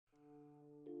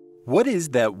What is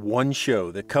that one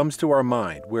show that comes to our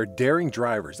mind where daring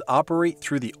drivers operate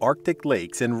through the Arctic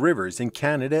lakes and rivers in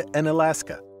Canada and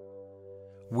Alaska?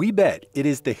 We bet it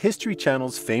is the History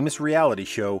Channel's famous reality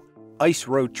show, Ice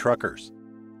Road Truckers.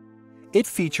 It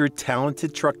featured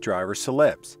talented truck driver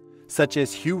celebs such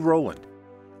as Hugh Rowland,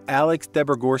 Alex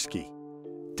Debergorski,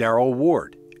 Darryl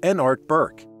Ward, and Art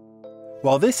Burke.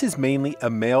 While this is mainly a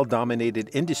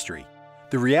male-dominated industry,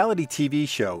 the reality TV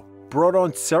show brought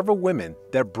on several women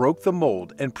that broke the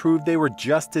mold and proved they were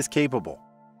just as capable.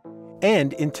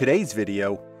 And in today's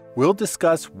video, we'll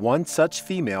discuss one such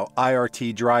female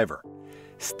IRT driver,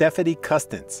 Stephanie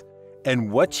Custance,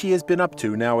 and what she has been up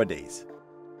to nowadays.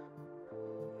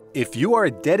 If you are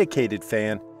a dedicated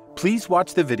fan, please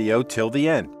watch the video till the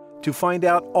end to find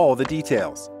out all the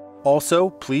details. Also,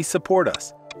 please support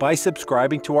us by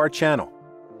subscribing to our channel.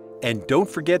 And don't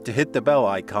forget to hit the bell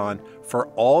icon for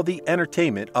all the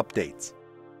entertainment updates.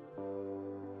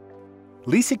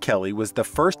 Lisa Kelly was the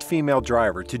first female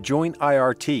driver to join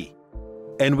IRT,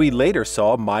 and we later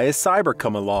saw Maya Sieber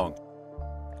come along.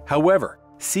 However,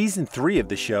 Season 3 of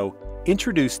the show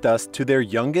introduced us to their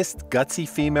youngest gutsy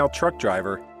female truck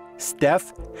driver,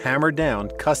 Steph "Hammer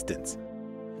Down" Custance.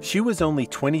 She was only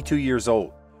 22 years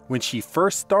old when she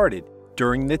first started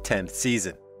during the 10th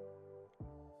season.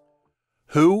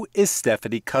 Who is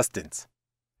Stephanie Custance?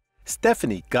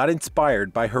 Stephanie got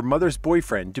inspired by her mother's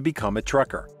boyfriend to become a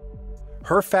trucker.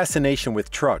 Her fascination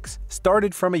with trucks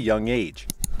started from a young age.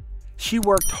 She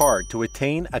worked hard to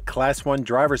attain a Class 1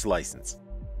 driver's license.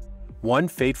 One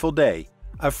fateful day,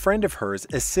 a friend of hers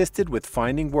assisted with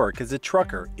finding work as a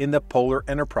trucker in the Polar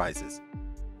Enterprises.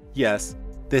 Yes,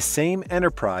 the same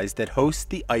enterprise that hosts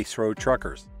the Ice Road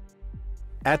Truckers.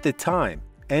 At the time,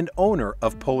 and owner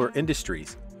of Polar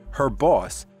Industries, her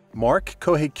boss, Mark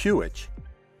Kohekewicz,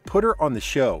 put her on the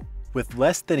show with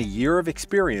less than a year of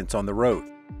experience on the road.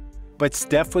 But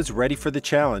Steph was ready for the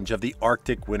challenge of the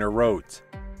Arctic winter roads.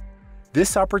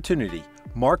 This opportunity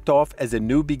marked off as a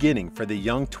new beginning for the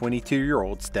young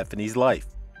 22-year-old Stephanie's life.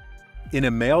 In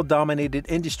a male-dominated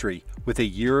industry with a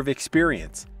year of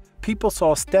experience, people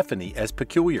saw Stephanie as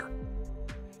peculiar.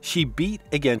 She beat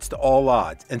against all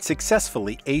odds and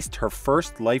successfully aced her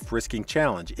first life-risking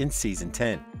challenge in Season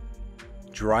 10.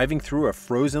 Driving through a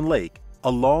frozen lake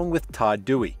along with Todd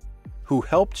Dewey, who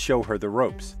helped show her the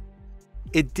ropes.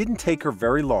 It didn't take her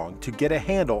very long to get a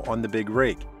handle on the big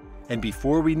rig, and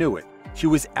before we knew it, she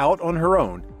was out on her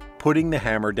own, putting the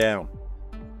hammer down.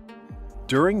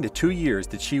 During the 2 years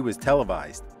that she was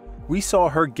televised, we saw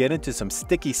her get into some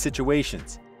sticky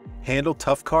situations, handle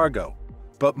tough cargo,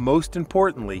 but most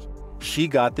importantly, she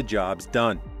got the jobs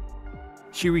done.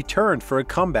 She returned for a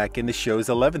comeback in the show's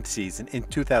 11th season in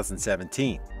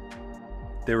 2017.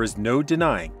 There is no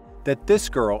denying that this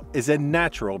girl is a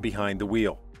natural behind the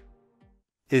wheel.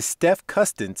 Is Steph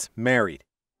Custance married?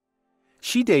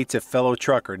 She dates a fellow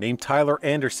trucker named Tyler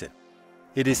Anderson.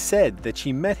 It is said that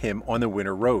she met him on the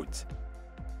winter roads.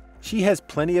 She has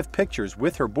plenty of pictures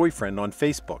with her boyfriend on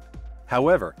Facebook.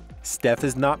 However, Steph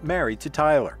is not married to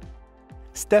Tyler.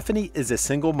 Stephanie is a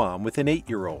single mom with an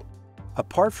 8-year-old.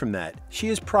 Apart from that, she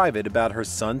is private about her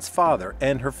son's father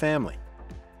and her family.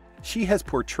 She has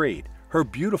portrayed her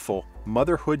beautiful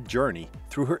motherhood journey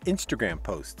through her Instagram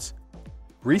posts.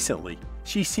 Recently,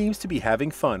 she seems to be having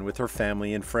fun with her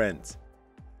family and friends.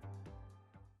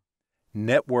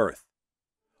 Net worth.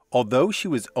 Although she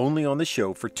was only on the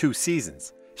show for 2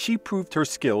 seasons, she proved her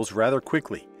skills rather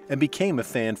quickly and became a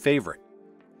fan favorite.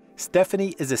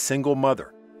 Stephanie is a single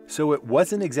mother, so it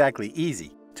wasn't exactly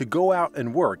easy to go out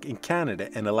and work in Canada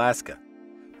and Alaska,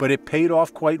 but it paid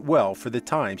off quite well for the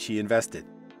time she invested.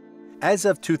 As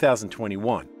of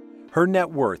 2021, her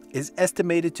net worth is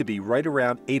estimated to be right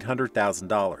around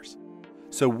 $800,000,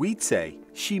 so we'd say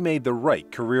she made the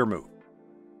right career move.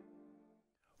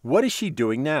 What is she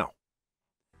doing now?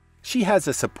 She has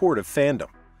a supportive fandom,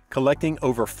 collecting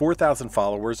over 4,000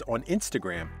 followers on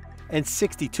Instagram and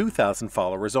 62,000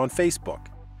 followers on Facebook.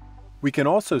 We can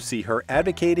also see her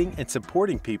advocating and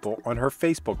supporting people on her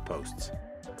Facebook posts.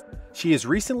 She has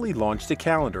recently launched a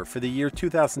calendar for the year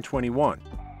 2021.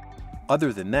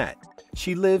 Other than that,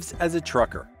 she lives as a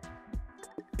trucker.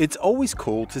 It's always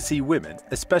cool to see women,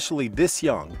 especially this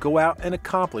young, go out and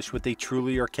accomplish what they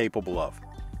truly are capable of.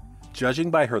 Judging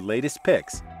by her latest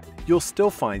pics, you'll still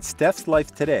find Steph's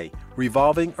life today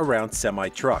revolving around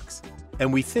semi-trucks,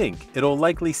 and we think it'll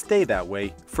likely stay that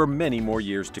way for many more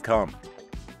years to come.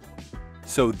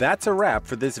 So that's a wrap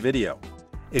for this video.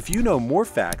 If you know more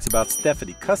facts about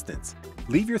Stephanie Custance,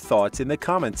 leave your thoughts in the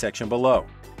comment section below.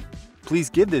 Please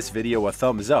give this video a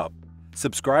thumbs up,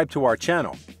 subscribe to our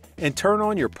channel, and turn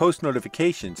on your post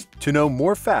notifications to know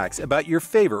more facts about your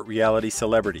favorite reality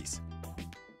celebrities.